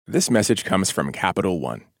This message comes from Capital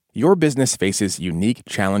One. Your business faces unique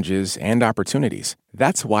challenges and opportunities.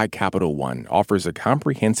 That's why Capital One offers a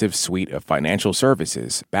comprehensive suite of financial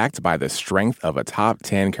services backed by the strength of a top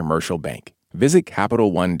 10 commercial bank. Visit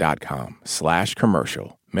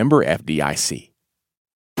CapitalOne.com/commercial. Member FDIC.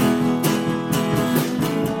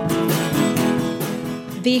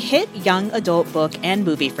 The hit young adult book and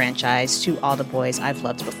movie franchise To All the Boys I've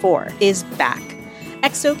Loved Before is back.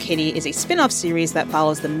 XO Kitty is a spin-off series that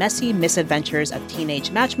follows the messy misadventures of teenage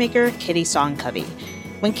matchmaker Kitty Song-Covey.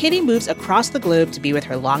 When Kitty moves across the globe to be with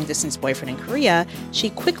her long-distance boyfriend in Korea, she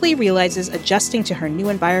quickly realizes adjusting to her new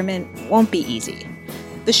environment won't be easy.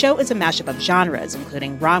 The show is a mashup of genres,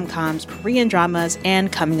 including rom-coms, Korean dramas,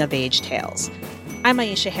 and coming-of-age tales. I'm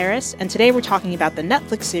Aisha Harris, and today we're talking about the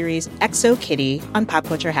Netflix series XO Kitty on Pop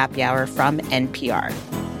Culture Happy Hour from NPR.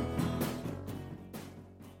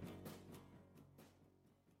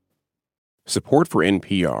 Support for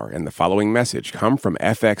NPR and the following message come from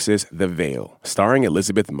FX's The Veil, starring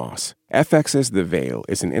Elizabeth Moss. FX's The Veil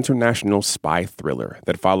is an international spy thriller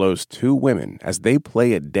that follows two women as they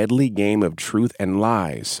play a deadly game of truth and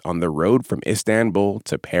lies on the road from Istanbul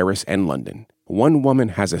to Paris and London. One woman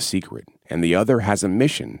has a secret, and the other has a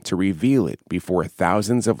mission to reveal it before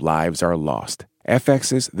thousands of lives are lost.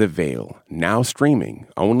 FX's The Veil, now streaming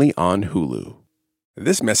only on Hulu.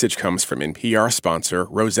 This message comes from NPR sponsor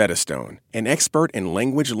Rosetta Stone, an expert in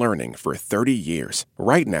language learning for 30 years.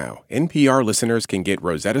 Right now, NPR listeners can get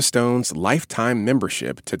Rosetta Stone's lifetime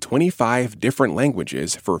membership to 25 different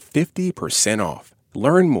languages for 50% off.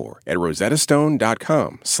 Learn more at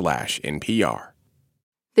rosettastone.com/NPR.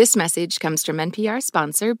 This message comes from NPR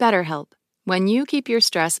sponsor BetterHelp. When you keep your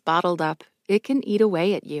stress bottled up, it can eat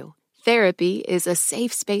away at you. Therapy is a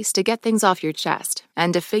safe space to get things off your chest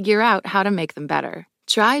and to figure out how to make them better.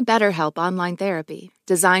 Try BetterHelp Online Therapy,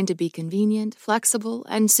 designed to be convenient, flexible,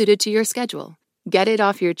 and suited to your schedule. Get it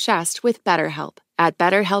off your chest with BetterHelp at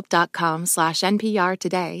betterhelp.com/NPR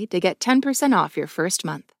today to get 10% off your first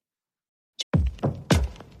month.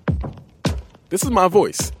 This is my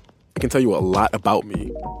voice. It can tell you a lot about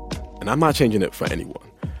me, and I'm not changing it for anyone.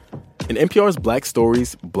 In NPR's Black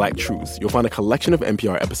Stories, Black Truths, you'll find a collection of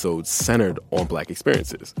NPR episodes centered on Black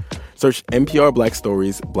experiences. Search NPR Black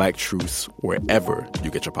Stories, Black Truths wherever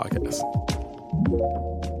you get your podcasts.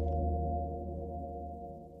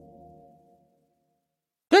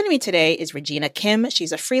 Joining me today is Regina Kim.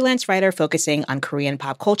 She's a freelance writer focusing on Korean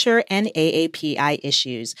pop culture and AAPI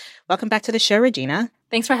issues. Welcome back to the show, Regina.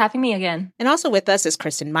 Thanks for having me again. And also with us is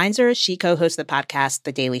Kristen Meinzer. She co-hosts the podcast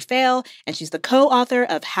The Daily Fail, and she's the co-author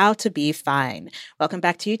of How to Be Fine. Welcome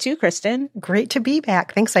back to you too, Kristen. Great to be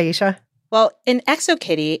back. Thanks, Aisha. Well, in XO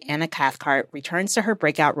Kitty, Anna Cathcart returns to her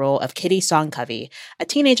breakout role of Kitty Song-Covey, a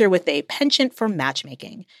teenager with a penchant for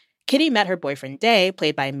matchmaking. Kitty met her boyfriend Dae,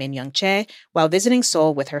 played by Min Young-chae, while visiting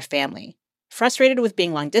Seoul with her family. Frustrated with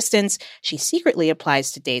being long distance, she secretly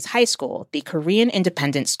applies to Dae's high school, the Korean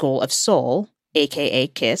Independent School of Seoul, aka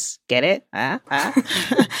KISS, get it?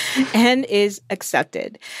 And is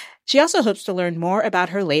accepted. She also hopes to learn more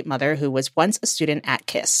about her late mother, who was once a student at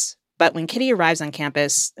KISS. But when Kitty arrives on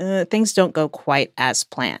campus, things don't go quite as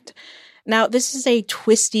planned. Now, this is a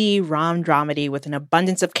twisty rom-dramedy with an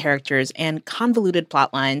abundance of characters and convoluted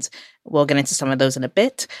plot lines. We'll get into some of those in a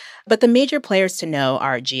bit. But the major players to know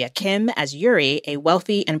are Jia Kim as Yuri, a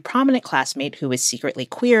wealthy and prominent classmate who is secretly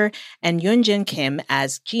queer, and Yoonjin Kim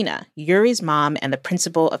as Gina, Yuri's mom and the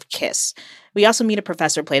principal of KISS. We also meet a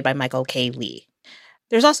professor played by Michael K. Lee.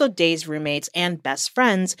 There's also Dae's roommates and best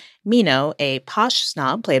friends, Mino, a posh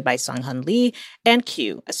snob played by Sung-hun Lee, and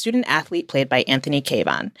Q, a student athlete played by Anthony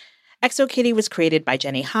Caban. XO Kitty was created by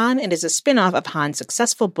Jenny Han and is a spin-off of Han's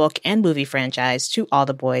successful book and movie franchise, To All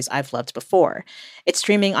the Boys I've Loved Before. It's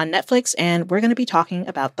streaming on Netflix, and we're going to be talking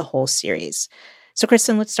about the whole series. So,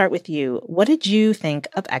 Kristen, let's start with you. What did you think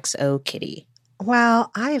of XO Kitty? Well,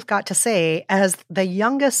 I've got to say, as the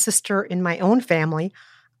youngest sister in my own family,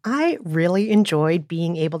 I really enjoyed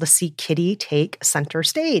being able to see Kitty take center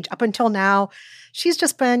stage. Up until now, she's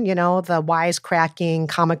just been, the wisecracking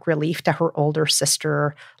comic relief to her older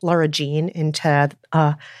sister, Lara Jean, into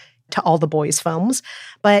To All the Boys films.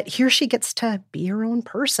 But here she gets to be her own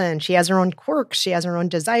person. She has her own quirks. She has her own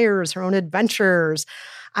desires, her own adventures.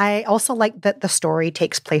 I also like that the story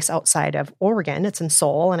takes place outside of Oregon. It's in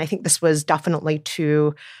Seoul. And I think this was definitely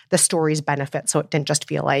to the story's benefit. So it didn't just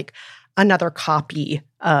feel like another copy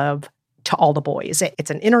of To All the Boys.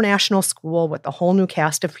 It's an international school with a whole new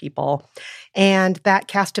cast of people. And that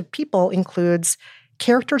cast of people includes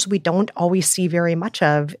characters we don't always see very much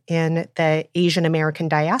of in the Asian American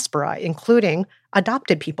diaspora, including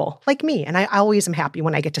adopted people like me. And I always am happy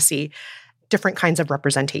when I get to see different kinds of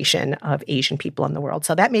representation of Asian people in the world.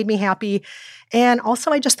 So that made me happy. And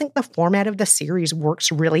also, I just think the format of the series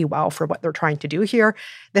works really well for what they're trying to do here.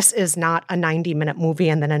 This is not a 90-minute movie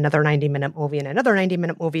and then another 90-minute movie and another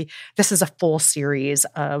 90-minute movie. This is a full series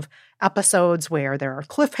of episodes where there are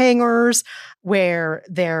cliffhangers, where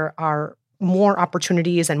there are more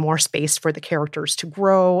opportunities and more space for the characters to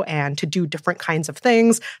grow and to do different kinds of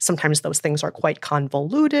things. Sometimes those things are quite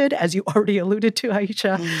convoluted, as you already alluded to,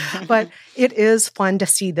 Aisha. But it is fun to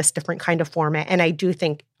see this different kind of format. And I do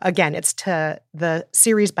think, again, it's to the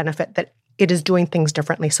series' benefit that it is doing things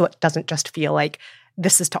differently, so it doesn't just feel like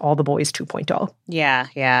this is To All the Boys 2.0.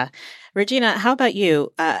 Yeah. Regina, how about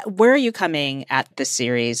you? Where are you coming at this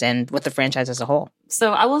series and with the franchise as a whole?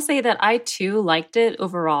 So I will say that I too liked it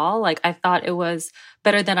overall. Like, I thought it was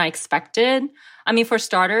better than I expected. I mean, for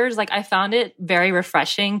starters, like, I found it very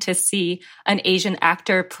refreshing to see an Asian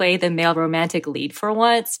actor play the male romantic lead for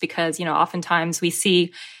once, because, you know, oftentimes we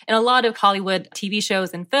see in a lot of Hollywood TV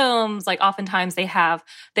shows and films, like, oftentimes they have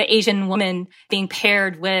the Asian woman being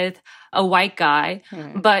paired with a white guy.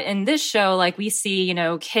 But in this show, like, we see, you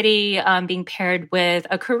know, Kitty being paired with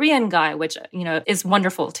a Korean guy, which, you know, is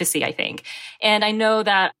wonderful to see, I think. And I know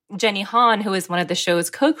that Jenny Han, who is one of the show's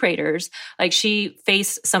co-creators, like, she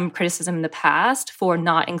faced some criticism in the past for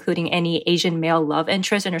not including any Asian male love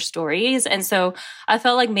interest in her stories. And so I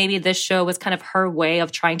felt like maybe this show was kind of her way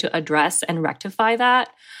of trying to address and rectify that.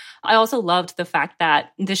 I also loved the fact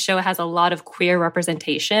that this show has a lot of queer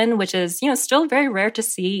representation, which is, you know, still very rare to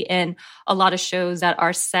see in a lot of shows that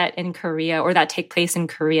are set in Korea or that take place in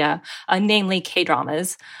Korea, namely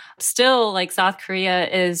K-dramas. Still, like, South Korea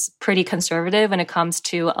is pretty conservative when it comes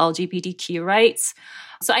to LGBTQ rights.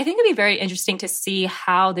 So I think it'd be very interesting to see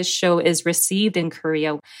how this show is received in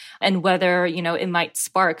Korea and whether, you know, it might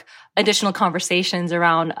spark additional conversations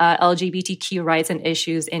around LGBTQ rights and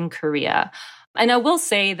issues in Korea. And I will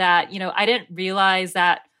say that, you know, I didn't realize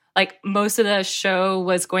that, like, most of the show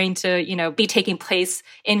was going to, you know, be taking place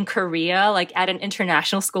in Korea, like at an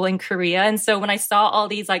international school in Korea. And so when I saw all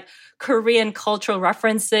these, like, Korean cultural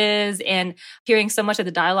references and hearing so much of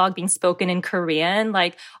the dialogue being spoken in Korean,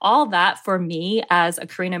 like, all that for me as a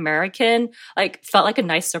Korean American, like, felt like a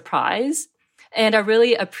nice surprise. And I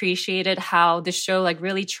really appreciated how the show, like,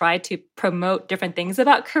 really tried to promote different things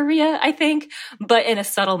about Korea, I think, but in a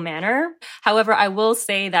subtle manner. However, I will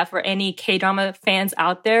say that for any K-drama fans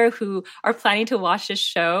out there who are planning to watch this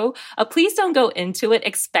show, please don't go into it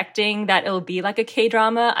expecting that it'll be like a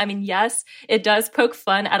K-drama. I mean, yes, it does poke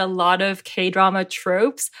fun at a lot of K-drama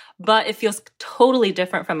tropes, but it feels totally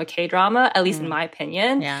different from a K-drama, at least in my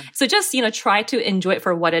opinion. Yeah. So just, you know, try to enjoy it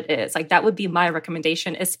for what it is. Like, that would be my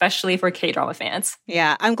recommendation, especially for K-drama fans.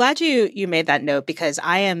 Yeah, I'm glad you made that note because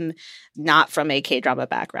I am not from a K-drama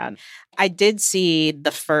background. I did see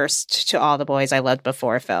the first To All the Boys I Loved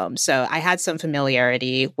Before film, so I had some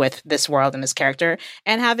familiarity with this world and this character.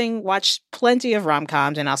 And having watched plenty of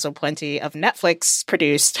rom-coms and also plenty of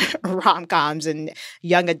Netflix-produced rom-coms and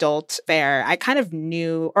young adult fare, I kind of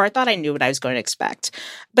knew, or I thought I knew what I was going to expect.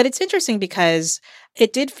 But it's interesting because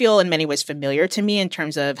it did feel in many ways familiar to me in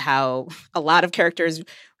terms of how a lot of characters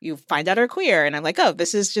you find out are queer. And I'm like, oh,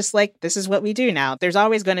 this is what we do now. There's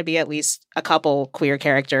always going to be at least a couple queer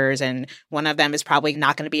characters, and one of them is probably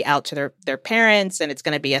not going to be out to their parents, and it's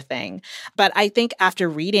going to be a thing. But I think after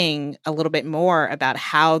reading a little bit more about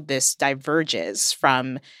how this diverges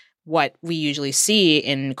from what we usually see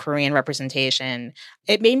in Korean representation,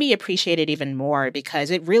 it made me appreciate it even more because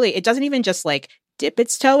it doesn't even just like dip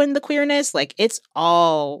its toe in the queerness. Like, it's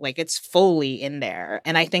all, like, it's fully in there.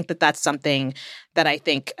 And I think that that's something that I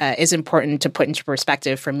think is important to put into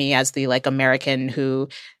perspective for me as the, like, American who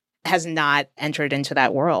has not entered into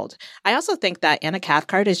that world. I also think that Anna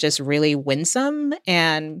Cathcart is just really winsome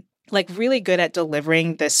and, like, really good at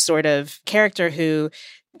delivering this sort of character who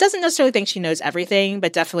doesn't necessarily think she knows everything,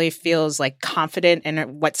 but definitely feels, like, confident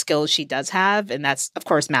in what skills she does have. And that's, of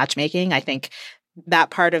course, matchmaking. I think that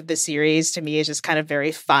part of the series to me is just kind of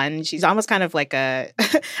very fun. She's almost kind of like a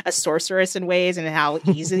sorceress in ways, and how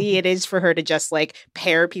easy it is for her to just, like,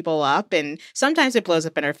 pair people up. And sometimes it blows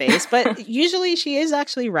up in her face, but usually she is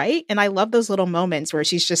actually right. And I love those little moments where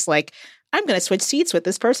she's just like, I'm going to switch seats with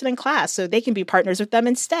this person in class so they can be partners with them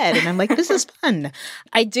instead. And I'm like, this is fun.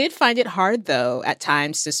 I did find it hard, though, at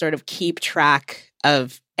times to sort of keep track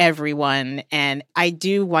of everyone. And I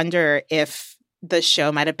do wonder if the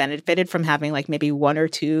show might have benefited from having, like, maybe one or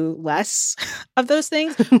two less of those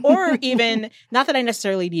things, or even, not that I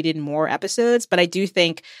necessarily needed more episodes, but I do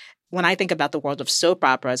think when I think about the world of soap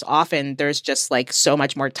operas, often there's just, like, so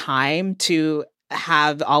much more time to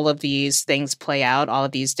have all of these things play out, all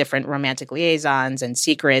of these different romantic liaisons and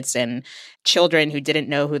secrets and children who didn't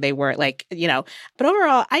know who they were, like, but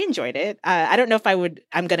overall, I enjoyed it. I don't know if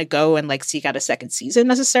I'm going to go and like seek out a second season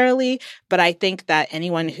necessarily, but I think that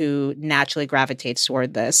anyone who naturally gravitates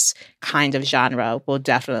toward this kind of genre will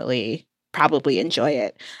definitely probably enjoy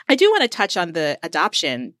it. I do want to touch on the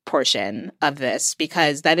adoption portion of this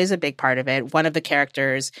because that is a big part of it. One of the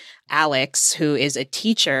characters, Alex, who is a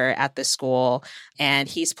teacher at the school, and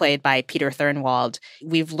he's played by Peter Thirnwald.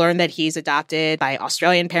 We've learned that he's adopted by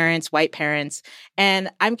Australian parents, white parents. And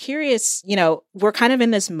I'm curious, we're kind of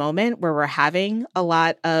in this moment where we're having a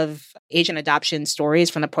lot of Asian adoption stories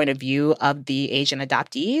from the point of view of the Asian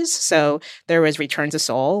adoptees. So there was Return to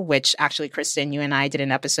Seoul, which actually, Kristen, you and I did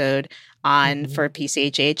an episode on for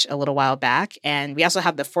PCHH a little while back. And we also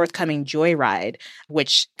have the forthcoming Joyride,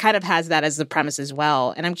 which kind of has that as the premise as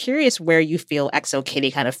well. And I'm curious where you feel XO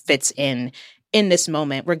Kitty kind of fits in this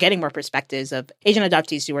moment. We're getting more perspectives of Asian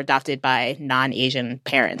adoptees who were adopted by non-Asian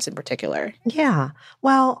parents in particular. Yeah.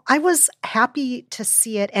 Well, I was happy to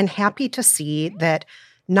see it and happy to see that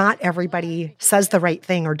not everybody says the right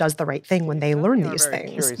thing or does the right thing when they learn these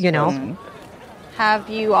things, Have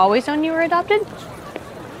you always known you were adopted?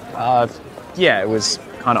 Yeah, it was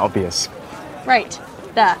kind of obvious. Right.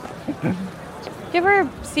 Duh. Do you ever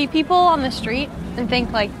see people on the street and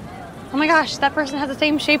think like, oh my gosh, that person has the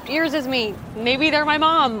same shaped ears as me. Maybe they're my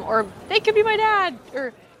mom, or they could be my dad.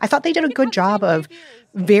 Or I thought they did a good job of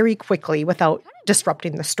very quickly, without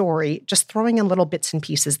disrupting the story, just throwing in little bits and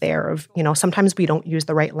pieces there of, sometimes we don't use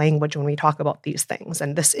the right language when we talk about these things.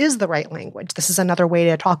 And this is the right language. This is another way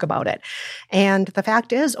to talk about it. And the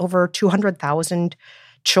fact is, over 200,000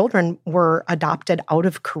 children were adopted out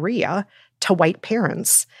of Korea to white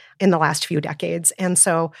parents in the last few decades. And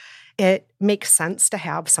so it makes sense to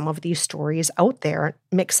have some of these stories out there. It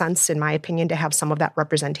makes sense, in my opinion, to have some of that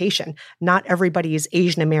representation. Not everybody's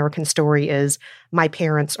Asian American story is my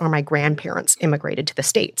parents or my grandparents immigrated to the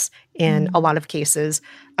States. In a lot of cases,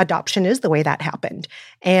 adoption is the way that happened.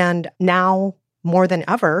 And now, more than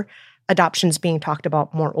ever, adoption's being talked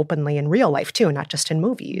about more openly in real life too, not just in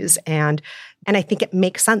movies. And I think it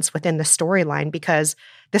makes sense within the storyline because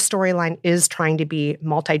this storyline is trying to be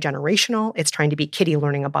multi-generational. It's trying to be Kitty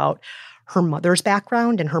learning about her mother's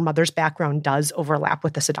background, and her mother's background does overlap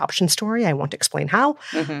with this adoption story. I won't explain how.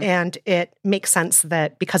 And it makes sense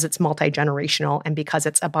that because it's multi-generational and because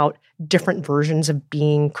it's about different versions of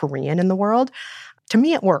being Korean in the world, to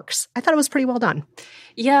me, it works. I thought it was pretty well done.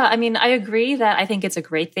 Yeah, I mean, I agree that I think it's a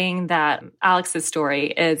great thing that Alex's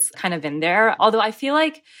story is kind of in there. Although I feel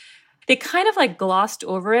like they kind of like glossed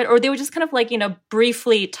over it, or they would just kind of like,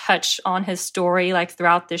 briefly touch on his story like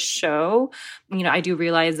throughout this show. I do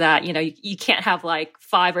realize that, you can't have like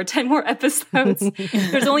 5 or 10 more episodes.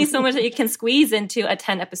 There's only so much that you can squeeze into a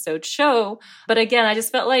 10-episode show. But again, I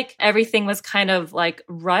just felt like everything was kind of like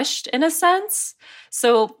rushed in a sense.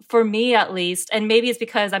 So for me, at least, and maybe it's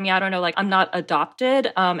because, I don't know, like I'm not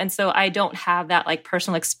adopted. And so I don't have that like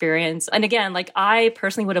personal experience. And again, like I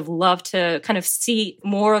personally would have loved to kind of see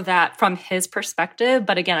more of that from his perspective.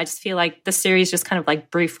 But again, I just feel like the series just kind of like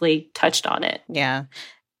briefly touched on it. Yeah.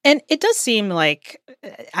 And it does seem like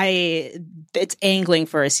it's angling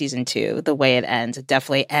for a season 2, the way it ends. It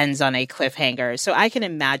definitely ends on a cliffhanger. So I can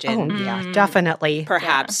imagine. Oh, yeah, definitely.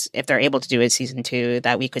 Perhaps if they're able to do a season 2,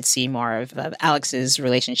 that we could see more of Alex's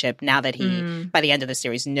relationship now that he, by the end of the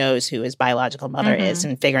series, knows who his biological mother is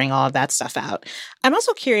and figuring all of that stuff out. I'm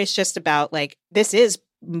also curious just about, like, this is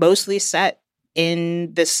mostly set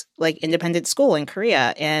in this like independent school in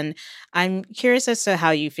Korea. And I'm curious as to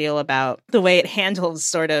how you feel about the way it handles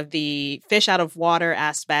sort of the fish out of water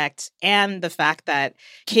aspect and the fact that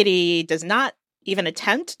Kitty does not even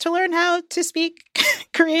attempt to learn how to speak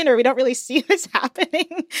Korean, or we don't really see this happening.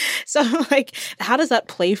 So like, how does that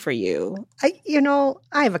play for you? I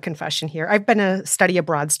have a confession here. I've been a study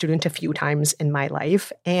abroad student a few times in my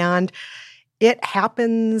life, and it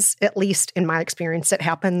happens, at least in my experience, it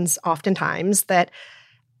happens oftentimes that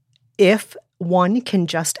if one can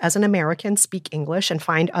just, as an American, speak English and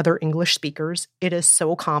find other English speakers, it is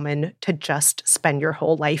so common to just spend your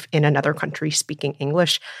whole life in another country speaking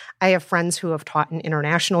English. I have friends who have taught in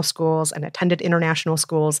international schools and attended international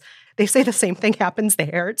schools. They say the same thing happens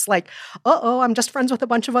there. It's like, I'm just friends with a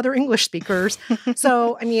bunch of other English speakers.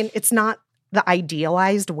 So, it's not the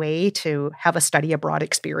idealized way to have a study abroad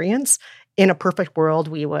experience. In a perfect world,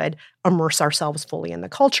 we would immerse ourselves fully in the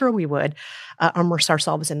culture. We would immerse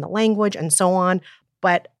ourselves in the language and so on.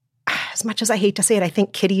 But as much as I hate to say it, I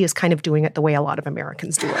think Kitty is kind of doing it the way a lot of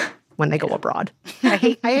Americans do it, when they go abroad. I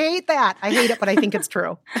hate that. I hate it, but I think it's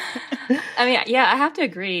true. I mean, yeah, I have to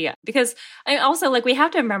agree because also we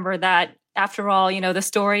have to remember that after all, the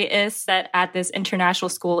story is set at this international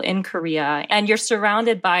school in Korea and you're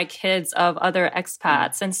surrounded by kids of other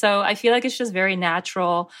expats. And so I feel like it's just very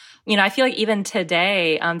natural. I feel like even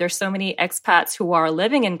today, there's so many expats who are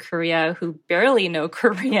living in Korea who barely know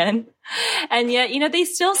Korean. And yet, they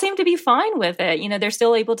still seem to be fine with it. They're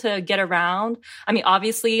still able to get around. I mean,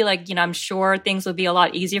 obviously, I'm sure things would be a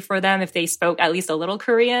lot easier for them if they spoke at least a little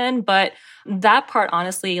Korean. But that part,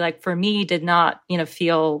 honestly, for me, did not,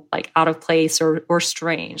 feel out of place or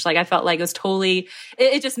strange. I felt like it was totally,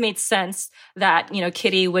 it just made sense that,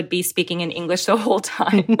 Kitty would be speaking in English the whole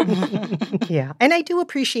time. Yeah. And I do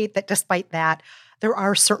appreciate that despite that, there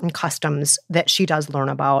are certain customs that she does learn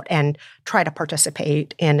about and try to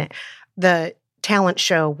participate in. The talent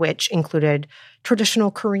show, which included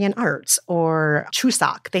traditional Korean arts or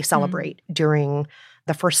Chuseok, they celebrate during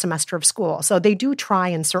the first semester of school. So they do try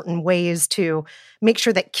in certain ways to make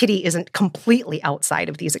sure that Kitty isn't completely outside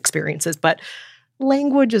of these experiences, but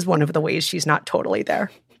language is one of the ways she's not totally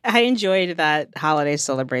there. I enjoyed that holiday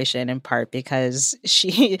celebration in part because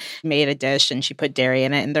she made a dish and she put dairy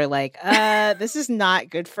in it and they're like, this is not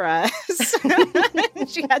good for us.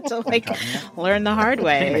 She had to learn the hard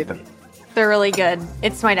way. They're really good.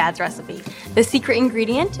 It's my dad's recipe. The secret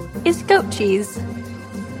ingredient is goat cheese.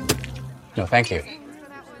 No, thank you.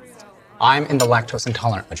 I'm in the lactose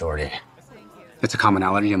intolerant majority. It's a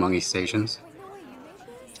commonality among East Asians.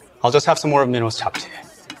 I'll just have some more of Minho's japchae.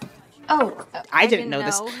 Oh, I didn't know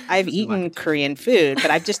this. I've eaten Korean food,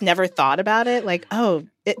 but I've just never thought about it.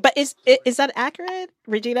 But is that accurate,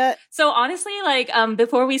 Regina? So honestly,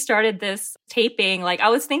 before we started this taping, I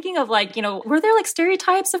was thinking of were there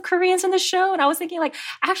stereotypes of Koreans in the show? And I was thinking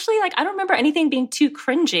actually, I don't remember anything being too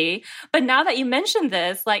cringy. But now that you mentioned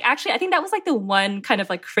this, actually, I think that was the one kind of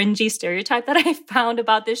cringy stereotype that I found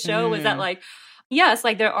about this show was that yes,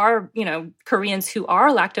 there are, Koreans who are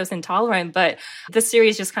lactose intolerant, but the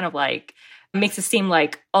series just kind of makes it seem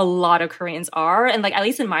like a lot of Koreans are. And at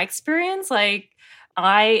least in my experience,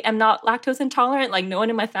 I am not lactose intolerant. No one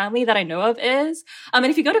in my family that I know of is. And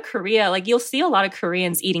if you go to Korea, you'll see a lot of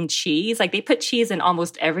Koreans eating cheese. They put cheese in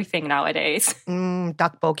almost everything nowadays.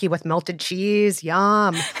 Tteokbokki with melted cheese.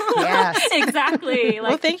 Yum. Yes. Exactly.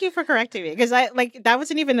 Well, thank you for correcting me because I that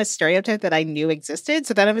wasn't even a stereotype that I knew existed.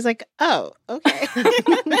 So then I was like, oh, okay.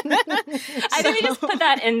 I think we just put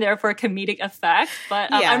that in there for comedic effect.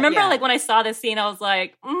 But I remember when I saw this scene, I was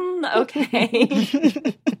like,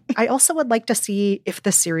 okay. I also would like to see, if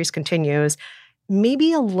the series continues,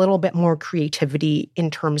 maybe a little bit more creativity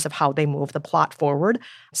in terms of how they move the plot forward.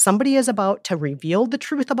 Somebody is about to reveal the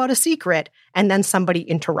truth about a secret, and then somebody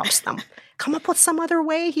interrupts them. Come up with some other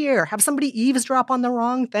way here. Have somebody eavesdrop on the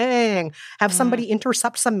wrong thing. Have somebody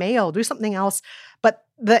intercept some mail. Do something else. But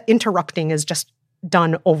the interrupting is just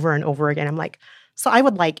done over and over again. So I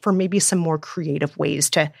would like for maybe some more creative ways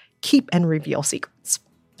to keep and reveal secrets.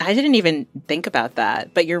 I didn't even think about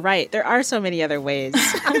that, but you're right. There are so many other ways.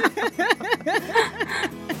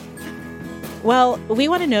 Well, we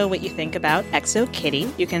want to know what you think about Exo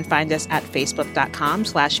Kitty. You can find us at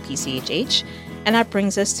facebook.com/PCHH. And that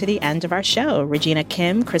brings us to the end of our show. Regina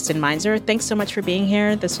Kim, Kristen Meinzer, thanks so much for being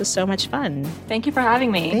here. This was so much fun. Thank you for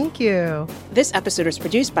having me. Thank you. This episode was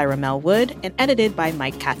produced by Ramel Wood and edited by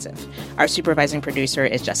Mike Katzif. Our supervising producer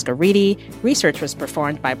is Jessica Reedy. Research was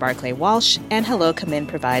performed by Barclay Walsh. And Hello Come In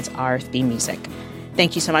provides our theme music.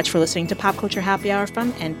 Thank you so much for listening to Pop Culture Happy Hour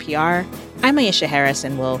from NPR. I'm Aisha Harris,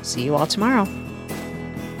 and we'll see you all tomorrow.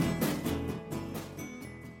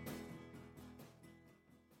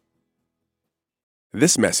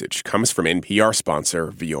 This message comes from NPR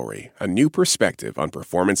sponsor Vuori, a new perspective on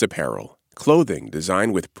performance apparel. Clothing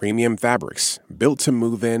designed with premium fabrics, built to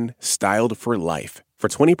move in, styled for life. For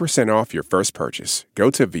 20% off your first purchase, go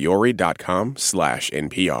to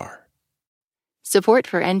vuori.com/NPR. Support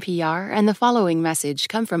for NPR and the following message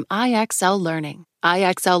come from IXL Learning.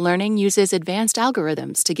 IXL Learning uses advanced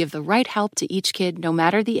algorithms to give the right help to each kid no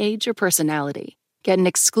matter the age or personality. Get an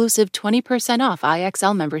exclusive 20% off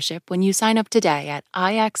IXL membership when you sign up today at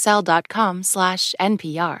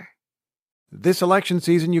IXL.com/NPR. This election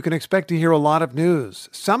season, you can expect to hear a lot of news,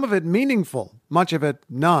 some of it meaningful, much of it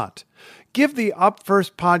not. Give the Up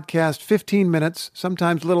First podcast 15 minutes,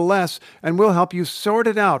 sometimes a little less, and we'll help you sort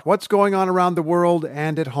it out, what's going on around the world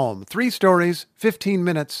and at home. 3 stories, 15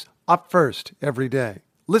 minutes, Up First every day.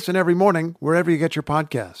 Listen every morning wherever you get your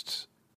podcasts.